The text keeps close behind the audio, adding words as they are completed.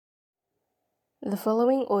The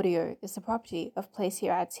following audio is the property of Place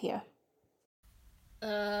Your Ads Here.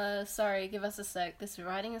 Sorry, give us a sec. This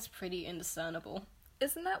writing is pretty indiscernible.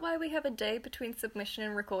 Isn't that why we have a day between submission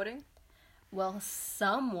and recording? Well,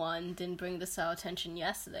 someone didn't bring this to our attention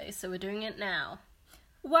yesterday, so we're doing it now.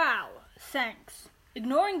 Wow, thanks.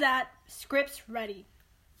 Ignoring that, script's ready.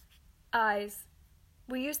 Eyes.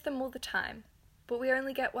 We use them all the time, but we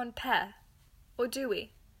only get one pair. Or do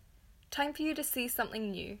we? Time for you to see something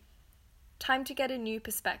new. Time to get a new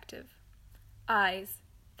perspective. Eyes.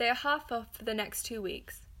 They are half off for the next 2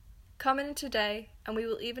 weeks. Come in today, and we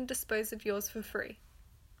will even dispose of yours for free.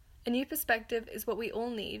 A new perspective is what we all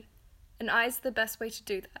need, and eyes are the best way to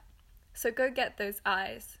do that. So go get those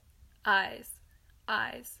eyes. Eyes.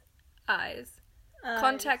 Eyes. Eyes.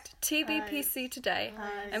 Contact TBPC today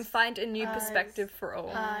and find a new perspective for all.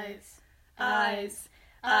 Eyes. Eyes.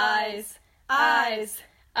 Eyes. Eyes.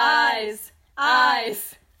 Eyes.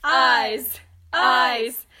 Eyes. Eyes.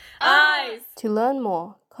 Eyes. Eyes. To learn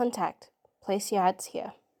more, contact Place Your Ads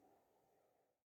Here.